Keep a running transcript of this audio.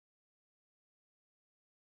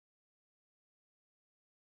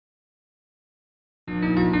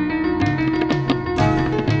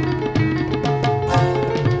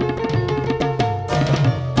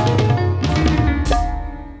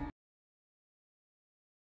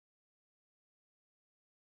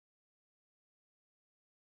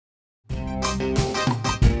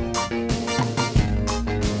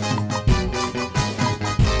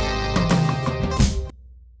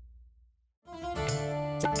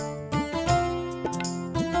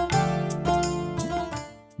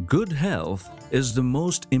Good health is the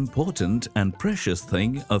most important and precious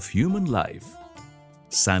thing of human life.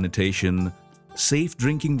 Sanitation, safe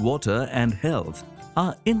drinking water and health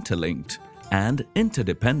are interlinked and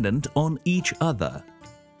interdependent on each other.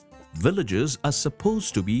 Villages are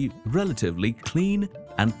supposed to be relatively clean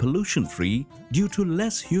and pollution-free due to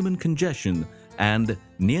less human congestion and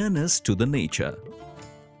nearness to the nature.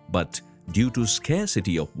 But due to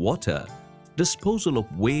scarcity of water, disposal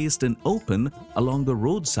of waste in open along the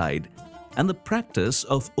roadside, and the practice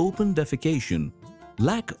of open defecation,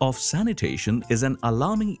 lack of sanitation is an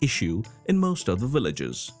alarming issue in most of the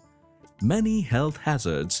villages. Many health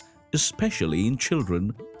hazards, especially in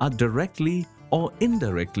children, are directly or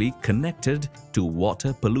indirectly connected to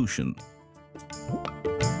water pollution.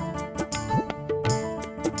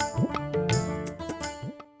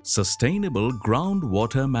 Sustainable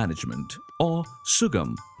Groundwater Management, or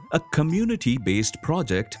SuGWM, a community-based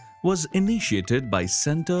project, was initiated by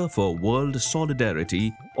Center for World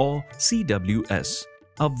Solidarity, or CWS,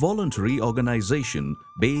 a voluntary organization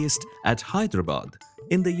based at Hyderabad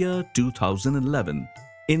in the year 2011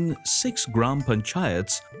 in 6 Gram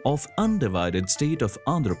Panchayats of undivided state of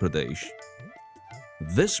Andhra Pradesh.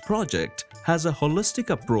 This project has a holistic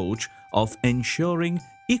approach of ensuring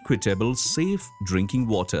equitable, safe drinking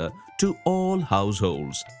water to all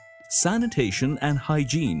households, sanitation and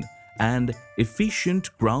hygiene, and efficient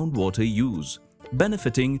groundwater use,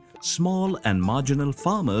 benefiting small and marginal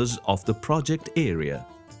farmers of the project area.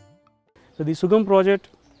 So the SuGWM project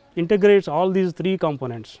integrates all these 3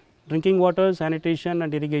 components: drinking water, sanitation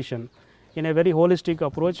and irrigation, in a very holistic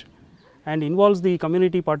approach, and involves the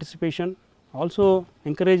community participation, also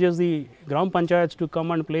encourages the Gram Panchayats to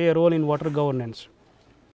come and play a role in water governance.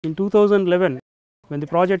 In 2011, when the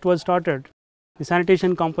project was started, the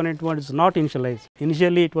sanitation component was not initialized.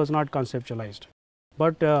 Initially, it was not conceptualized.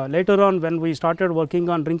 But later on, when we started working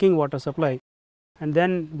on drinking water supply, and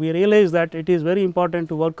then we realized that it is very important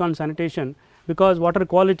to work on sanitation, because water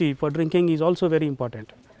quality for drinking is also very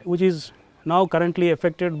important, which is now currently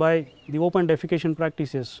affected by the open defecation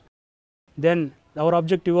practices. Then our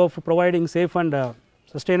objective of providing safe and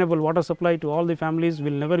sustainable water supply to all the families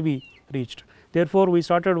will never be reached. Therefore, we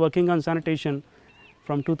started working on sanitation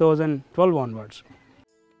from 2012 onwards.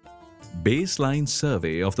 Baseline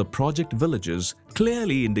survey of the project villages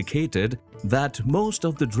clearly indicated that most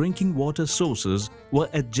of the drinking water sources were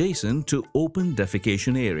adjacent to open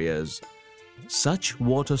defecation areas. Such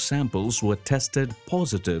water samples were tested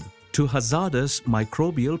positive to hazardous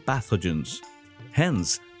microbial pathogens.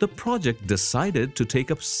 Hence, the project decided to take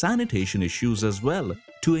up sanitation issues as well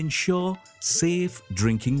to ensure safe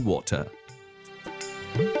drinking water.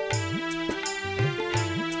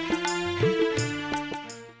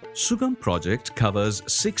 SuGWM project covers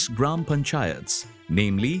 6 Gram Panchayats,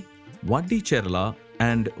 namely Vaddicherla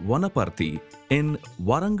and Vanaparthi in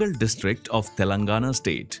Warangal district of Telangana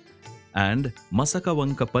state, and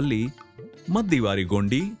Masakavankapalli,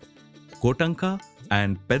 Maddiwarigondi, Kotanka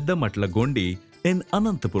and Peddamatlagondi in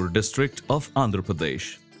Anantapur district of Andhra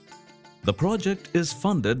Pradesh. The project is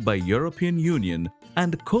funded by European Union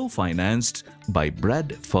and co-financed by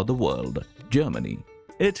Bread for the World, Germany.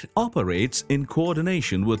 It operates in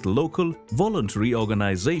coordination with local voluntary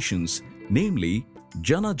organizations, namely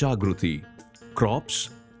Jana Jagruti,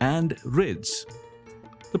 Crops and RIDS.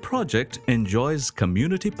 The project enjoys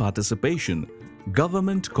community participation,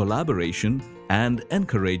 government collaboration and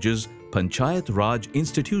encourages Panchayat Raj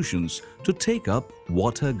institutions to take up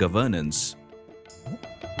water governance.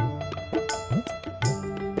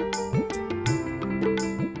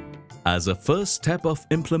 As a first step of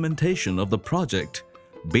implementation of the project,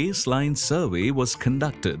 baseline survey was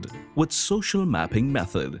conducted with social mapping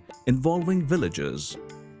method involving villagers.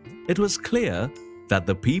 It was clear that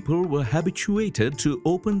the people were habituated to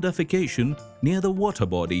open defecation near the water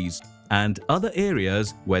bodies and other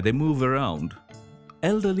areas where they move around.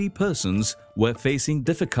 Elderly persons were facing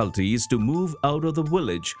difficulties to move out of the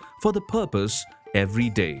village for the purpose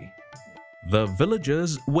every day. The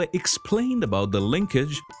villagers were explained about the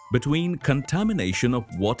linkage between contamination of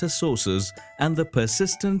water sources and the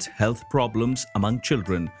persistent health problems among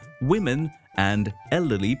children, women and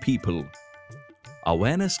elderly people.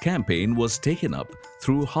 Awareness campaign was taken up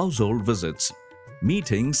through household visits,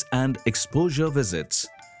 meetings and exposure visits.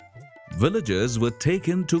 Villagers were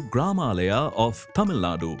taken to Gramalaya of Tamil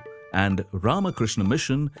Nadu and Ramakrishna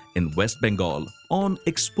Mission in West Bengal on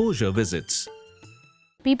exposure visits.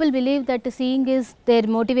 People believe that seeing is their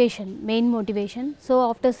motivation, main motivation. So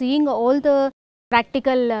after seeing all the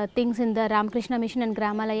practical things in the Ramakrishna Mission and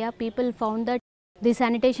Gramalaya, people found that the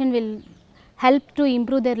sanitation will help to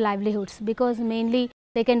improve their livelihoods, because mainly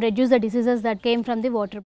they can reduce the diseases that came from the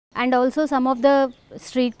water. And also some of the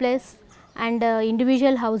street plays and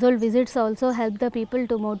individual household visits also helped the people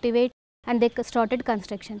to motivate, and they started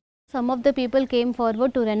construction. Some of the people came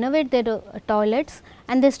forward to renovate their toilets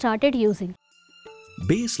and they started using.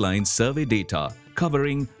 Baseline survey data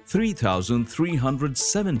covering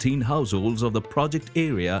 3,317 households of the project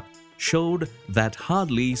area showed that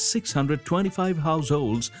hardly 625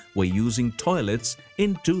 households were using toilets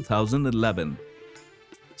in 2011.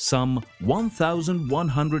 Some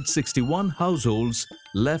 1,161 households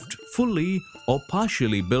left fully or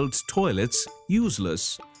partially built toilets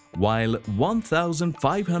useless, while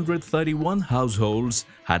 1,531 households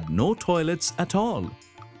had no toilets at all.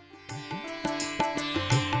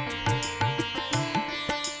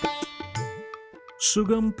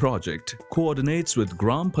 SuGWM project coordinates with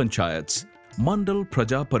Gram Panchayats, Mandal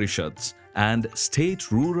Praja Parishads and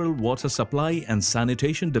State Rural Water Supply and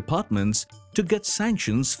Sanitation Departments to get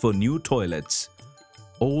sanctions for new toilets.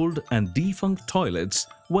 Old and defunct toilets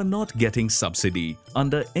were not getting subsidy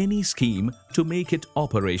under any scheme to make it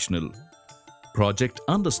operational. Project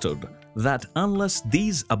understood that unless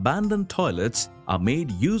these abandoned toilets are made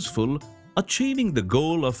useful, achieving the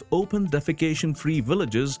goal of open defecation-free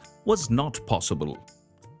villages was not possible.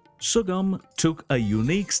 SuGWM took a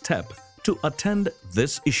unique step to attend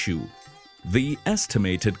this issue. The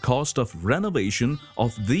estimated cost of renovation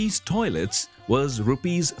of these toilets was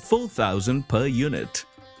Rs 4,000 per unit.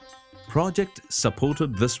 Project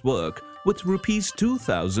supported this work with Rs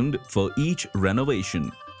 2,000 for each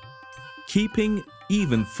renovation. Keeping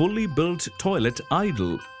even fully built toilet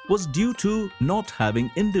idle was due to not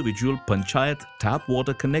having individual panchayat tap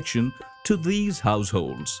water connection to these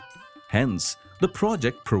households. Hence, the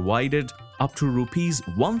project provided up to Rs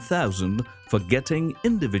 1,000 for getting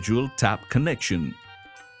individual tap connection.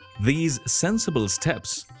 These sensible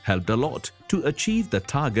steps helped a lot to achieve the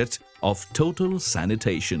target of total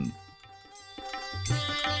sanitation.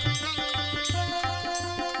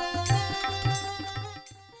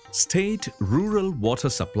 State Rural Water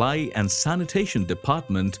Supply and Sanitation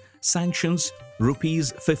Department sanctions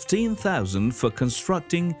Rs 15,000 for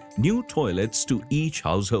constructing new toilets to each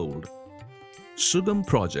household. SuGWM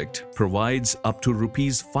project provides up to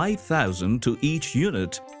Rs 5,000 to each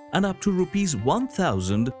unit and up to Rs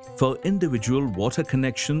 1,000 for individual water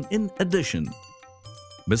connection in addition.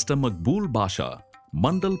 Mr. Maqbool Basha,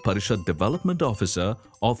 Mandal Parishad Development Officer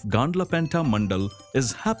of Gandlapenta Mandal,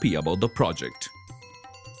 is happy about the project.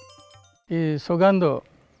 ఈ సుగంధ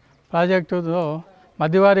ప్రాజెక్టులో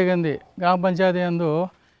మధ్యవారిగంది గ్రామ పంచాయతీ యందు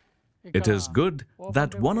It is good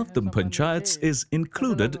that one of the panchayats is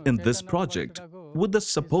included in this project with the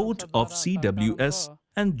support of CWS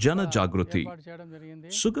and Jana Jagruti.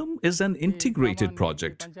 SuGWM is an integrated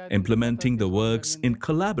project implementing the works in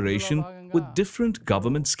collaboration with different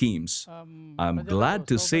government schemes. I am glad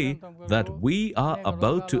to say that we are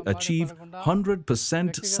about to achieve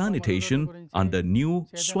 100% sanitation under new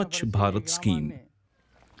Swachh Bharat scheme.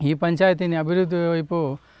 ఈ పంచాయతీని అభివృద్ధి వైపు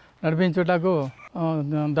నడిపించుటకు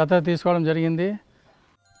దత్తత తీసుకోవడం జరిగింది.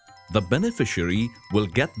 The beneficiary will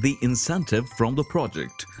get the incentive from the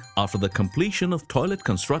project after the completion of toilet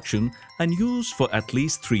construction and use for at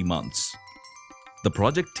least 3 months. The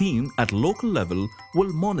project team at local level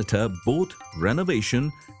will monitor both renovation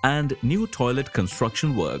and new toilet construction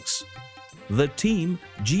works. The team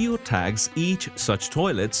geotags each such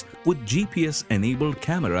toilets with GPS-enabled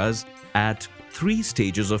cameras at 3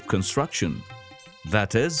 stages of construction.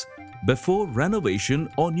 That is, before renovation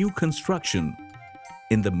or new construction,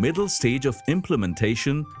 in the middle stage of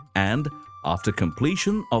implementation and after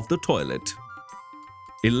completion of the toilet.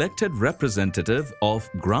 Elected representative of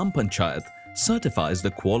Gram Panchayat certifies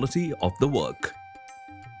the quality of the work.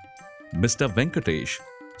 Mr. Venkatesh,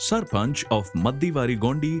 Sarpanch of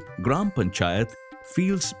Maddiwarigondi Gram Panchayat,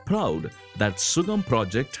 feels proud that SuGWM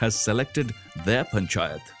project has selected their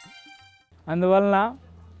panchayat. అందువలన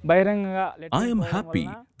బహిరంగంగా I am happy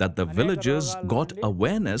that the villagers got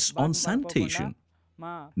awareness on sanitation.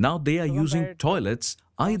 Now they are using toilets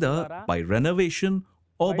either by renovation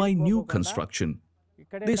or by new construction.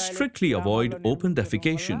 They strictly avoid open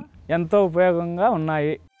defecation. ఎంతో ఉపయోగంగా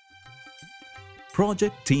ఉన్నాయి.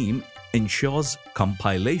 Project team ensures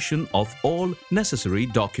compilation of all necessary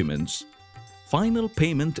documents. Final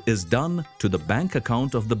payment is done to the bank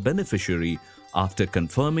account of the beneficiary after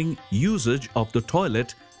confirming usage of the toilet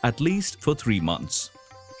at least for 3 months.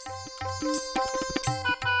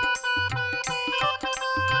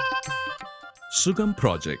 SuGWM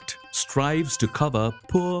project strives to cover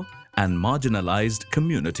poor and marginalized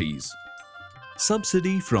communities.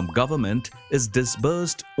 Subsidy from government is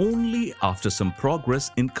disbursed only after some progress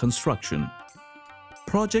in construction.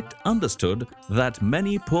 project understood that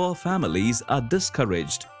many poor families are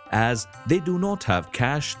discouraged as they do not have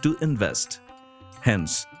cash to invest.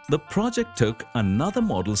 Hence, the project took another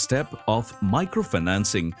model step of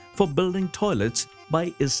microfinancing for building toilets by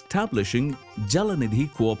establishing Jalanidhi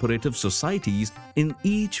cooperative societies in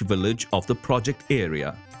each village of the project area.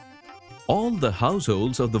 All the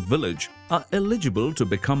households of the village are eligible to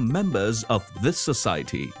become members of this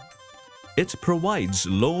society. It provides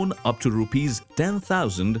loan up to Rs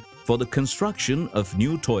 10,000 for the construction of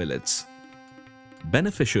new toilets.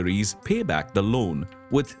 Beneficiaries pay back the loan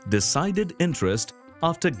with decided interest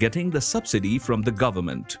after getting the subsidy from the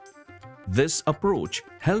government. This approach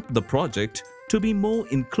helped the project to be more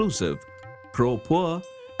inclusive, pro-poor,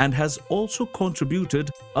 and has also contributed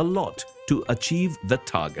a lot to achieve the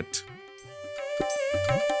target.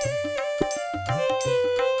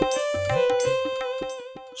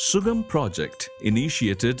 SuGWM project,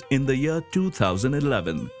 initiated in the year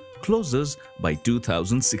 2011, closes by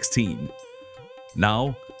 2016.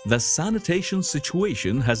 Now, the sanitation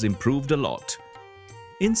situation has improved a lot.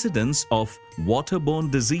 Incidence of waterborne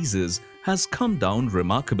diseases has come down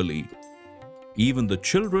remarkably. Even the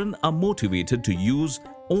children are motivated to use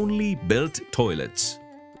only built toilets.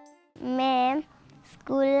 మేము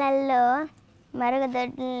స్కూళ్ళల్లో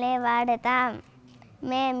మరుగుదొడ్లనే వాడతాం.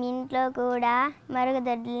 మేము ఇంట్లో కూడా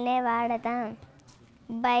మరుగుదొడ్లనే వాడతాం.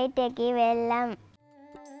 బయటికి వెళ్ళాం.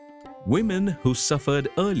 Women who suffered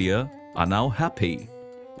earlier are now happy.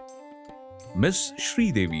 Miss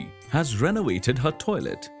Sridevi has renovated her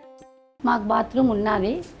toilet. మాకు బాత్రూమ్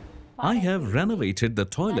ఉన్నది. I have renovated the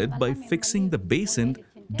toilet by fixing the basin,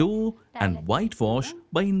 door and whitewash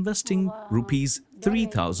by investing Rs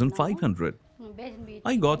 3,500.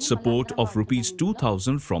 I got support of Rs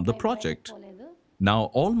 2,000 from the project. Now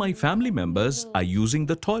all my family members are using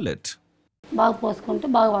the toilet. బాగా పోసుకుంటూ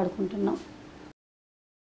బాగా వాడుకుంటున్నాం.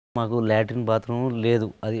 మాకు latrine bathroom లేదు,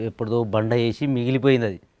 అది ఎప్పుడో బండ వేసి మిగిలిపోయింది.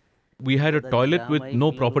 అది We had a toilet with no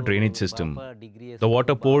proper drainage system. The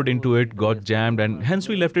water poured into it got jammed and hence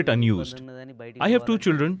we left it unused. I have 2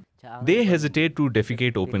 children. They hesitate to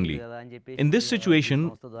defecate openly. In this situation,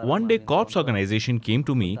 one day Corps organization came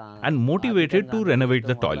to me and motivated to renovate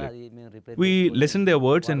the toilet. We listened their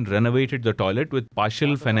words and renovated the toilet with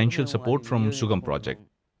partial financial support from SuGWM project.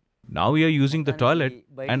 Now we are using the toilet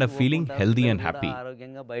and are feeling healthy and happy.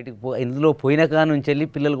 ఇందులో పోయిన కాడ నుంచి వెళ్ళి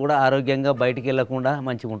పిల్లలు కూడా ఆరోగ్యంగా బయటికి వెళ్ళకుండా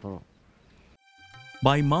మంచిగా ఉంటారు.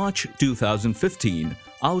 By March 2015,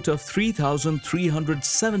 out of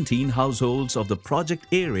 3,317 households of the project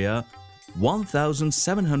area,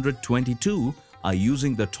 1,722 are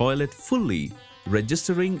using the toilet fully,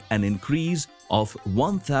 registering an increase of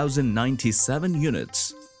 1,097 units.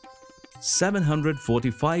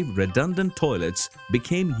 745 redundant toilets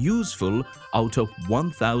became useful out of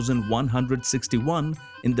 1,161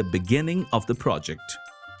 in the beginning of the project.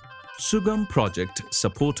 SuGWM project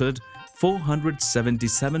supported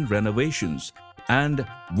 477 renovations and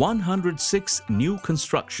 106 new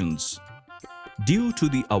constructions. Due to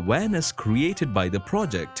the awareness created by the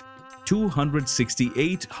project,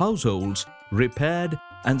 268 households repaired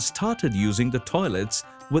and started using the toilets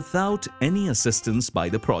without any assistance by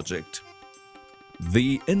the project. The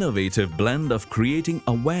innovative blend of creating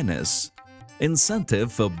awareness, incentive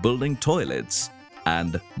for building toilets,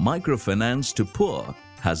 and microfinance to poor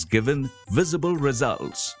has given visible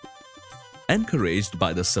results. Encouraged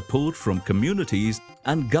by the support from communities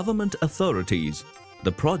and government authorities,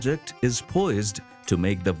 the project is poised to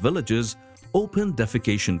make the villages open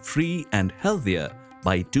defecation free and healthier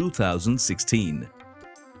by 2016.